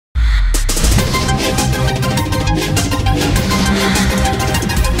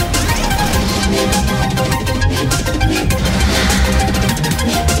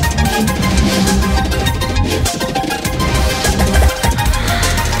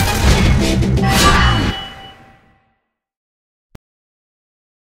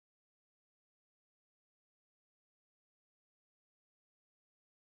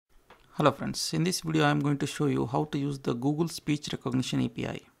Hello friends, in this video I am going to show you how to use the Google Speech Recognition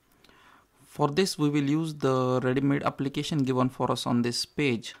API. For this we will use the ready-made application given for us on this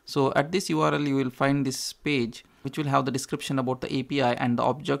page. So at this URL you will find this page which will have the description about the API and the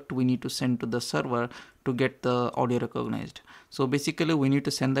object we need to send to the server to get the audio recognized. So basically we need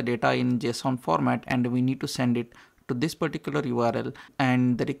to send the data in JSON format and we need to send it to this particular URL,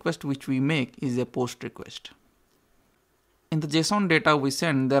 and the request which we make is a post request. In the JSON data we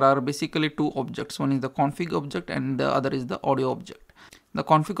send, there are basically two objects. One is the config object and the other is the audio object. The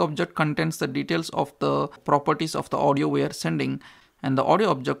config object contains the details of the properties of the audio we are sending, and the audio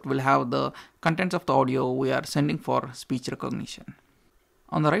object will have the contents of the audio we are sending for speech recognition.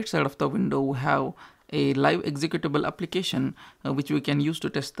 On the right side of the window we have a live executable application which we can use to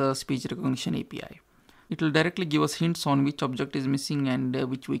test the speech recognition API. It will directly give us hints on which object is missing and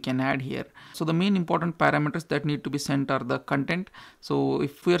which we can add here. So the main important parameters that need to be sent are the content. So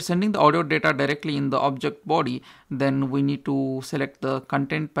if we are sending the audio data directly in the object body, then we need to select the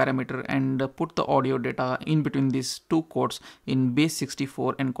content parameter and put the audio data in between these two quotes in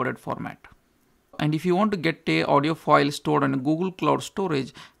base64 encoded format. And if you want to get a audio file stored on Google Cloud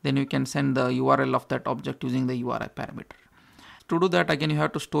Storage, then you can send the URL of that object using the URI parameter. To do that, again you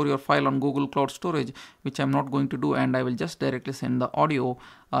have to store your file on Google Cloud Storage, which I'm not going to do, and I will just directly send the audio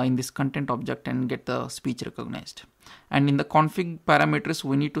in this content object and get the speech recognized. And in the config parameters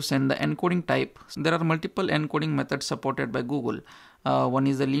we need to send the encoding type. So there are multiple encoding methods supported by Google. One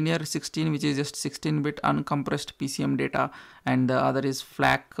is the linear 16, which is just 16-bit uncompressed PCM data, and the other is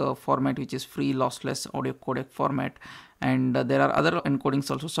FLAC format, which is free lossless audio codec format. And there are other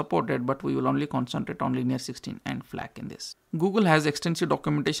encodings also supported, but we will only concentrate on linear 16 and FLAC in this. Google has extensive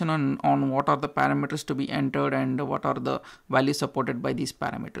documentation on what are the parameters to be entered and what are the values supported by these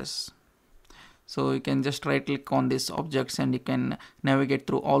parameters. So you can just right click on these objects and you can navigate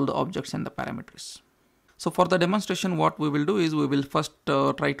through all the objects and the parameters. So for the demonstration, what we will do is we will first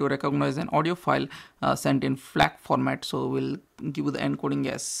try to recognize an audio file sent in FLAC format. So we'll give the encoding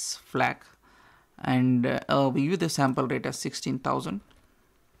as FLAC, and we give the sample rate as 16,000,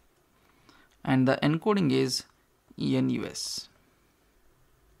 and the encoding is ENUS.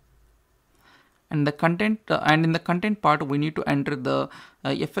 And the content and in the content part we need to enter the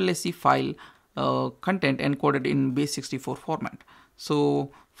FLAC file content encoded in base64 format.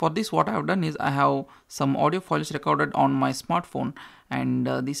 So for this, what I have done is I have some audio files recorded on my smartphone, and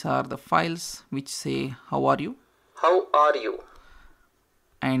these are the files which say how are you. How are you?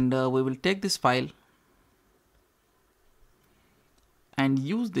 And we will take this file and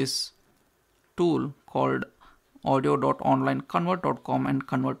use this tool called audio.onlineconvert.com and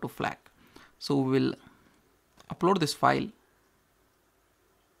convert to FLAC. So we will upload this file,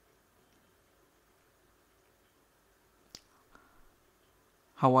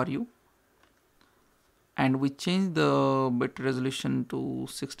 how are you, and we change the bit resolution to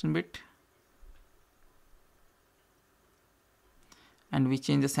 16-bit, and we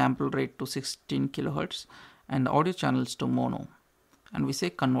change the sample rate to 16 kilohertz and the audio channels to mono, and we say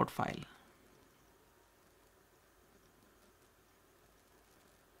convert file.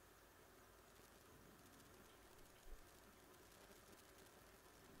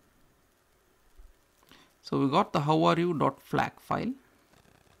 So we got the how are you.flac file.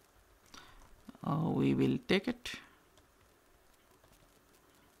 We will take it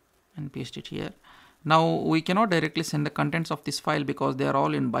and paste it here. Now we cannot directly send the contents of this file because they are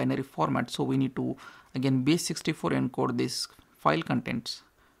all in binary format. So we need to again base64 encode this file contents,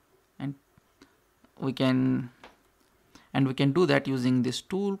 and we can do that using this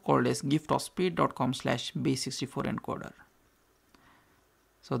tool called as gift-of-speed.com/base64 encoder.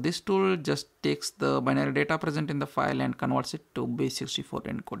 So this tool just takes the binary data present in the file and converts it to base64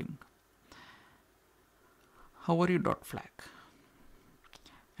 encoding. How are you.flac,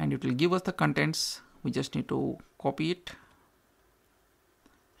 and it will give us the contents. We just need to copy it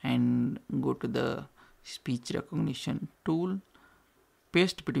and go to the speech recognition tool,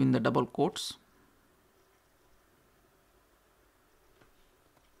 paste between the double quotes,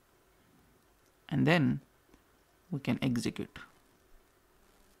 and then we can execute.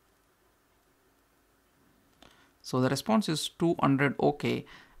 So the response is 200 OK,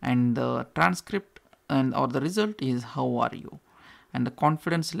 and the transcript or the result is how are you, and the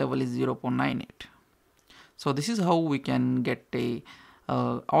confidence level is 0.98. So this is how we can get a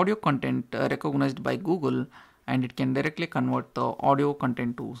audio content recognized by Google, and it can directly convert the audio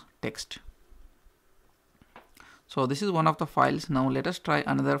content to text. So this is one of the files. Now let us try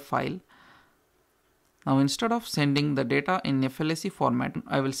another file. Now instead of sending the data in FLAC format,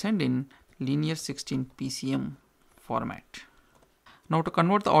 I will send in linear 16 PCM format. Now to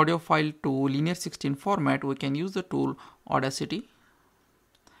convert the audio file to linear 16 format, we can use the tool Audacity,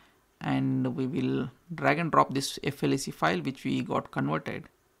 and we will drag and drop this FLAC file which we got converted,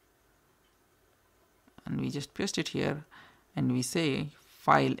 and we just paste it here, and we say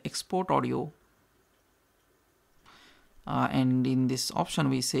file export audio, and in this option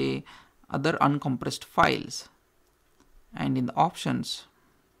we say other uncompressed files, and in the options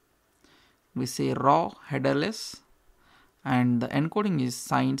we say raw headerless, and the encoding is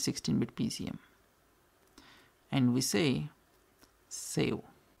signed 16-bit PCM, and we say save.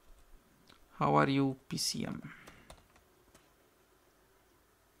 How are you, PCM?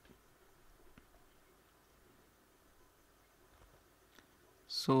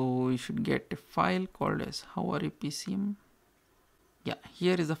 So we should get a file called as how are you, PCM. Yeah,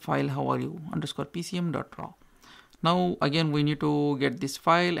 here is the file how are you _pcm.raw. Now again we need to get this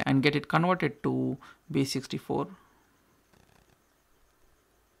file and get it converted to base 64.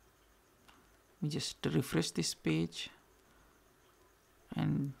 We just refresh this page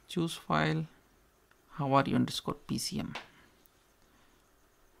and choose file how are you _pcm.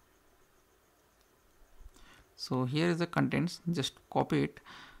 So here is the contents, just copy it.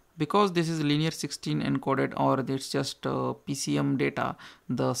 Because this is linear 16 encoded, or it's just PCM data,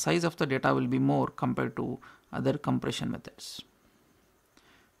 the size of the data will be more compared to other compression methods.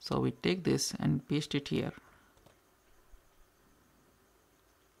 So we take this and paste it here,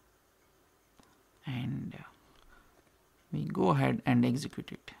 and we go ahead and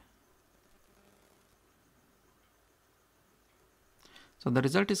execute it. So the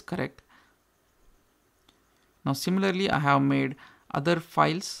result is correct. Now similarly I have made other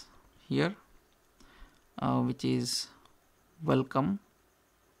files here, which is welcome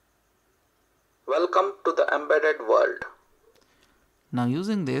to the embedded world. Now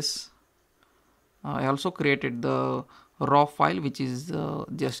using this I also created the raw file, which is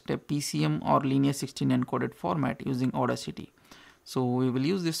just a PCM or linear 16 encoded format using Audacity. So we will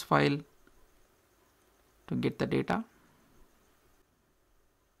use this file to get the data.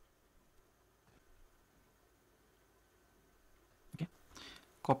 Okay,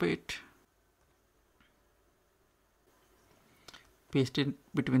 copy it, paste it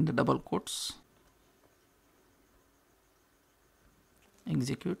between the double quotes,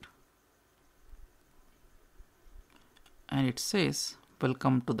 execute, and it says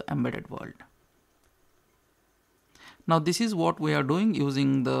welcome to the embedded world. Now this is what we are doing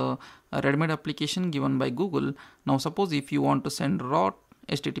using the ready-made application given by Google. Now suppose if you want to send raw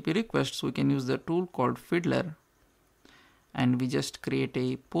HTTP requests, we can use the tool called Fiddler, and we just create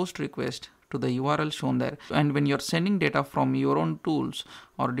a post request to the URL shown there. And when you're sending data from your own tools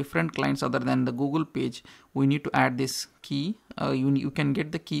or different clients other than the Google page, we need to add this key. You can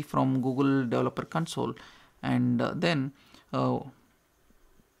get the key from Google Developer Console, and then I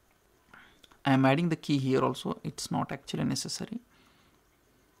am adding the key here also. It's not actually necessary.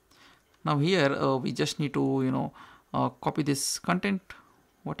 Now here we just need to copy this content,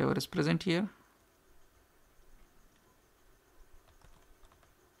 whatever is present here,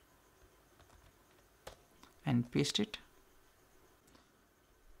 and paste it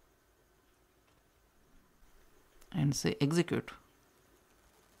and say execute.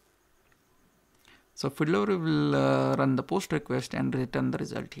 So Fiddler will run the post request and return the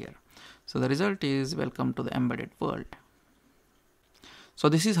result here. So the result is welcome to the embedded world. So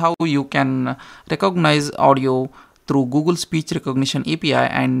this is how you can recognize audio through Google Speech Recognition API,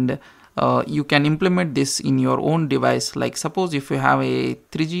 and you can implement this in your own device. Like suppose if you have a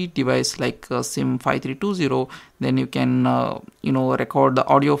 3G device like SIM 5320, then you can record the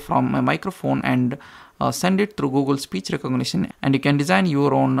audio from a microphone and send it through Google Speech Recognition, and you can design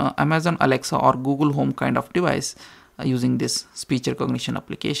your own Amazon Alexa or Google Home kind of device using this speech recognition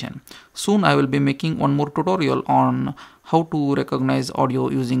application. Soon I will be making one more tutorial on how to recognize audio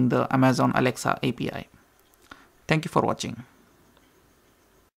using the Amazon Alexa API. Thank you for watching.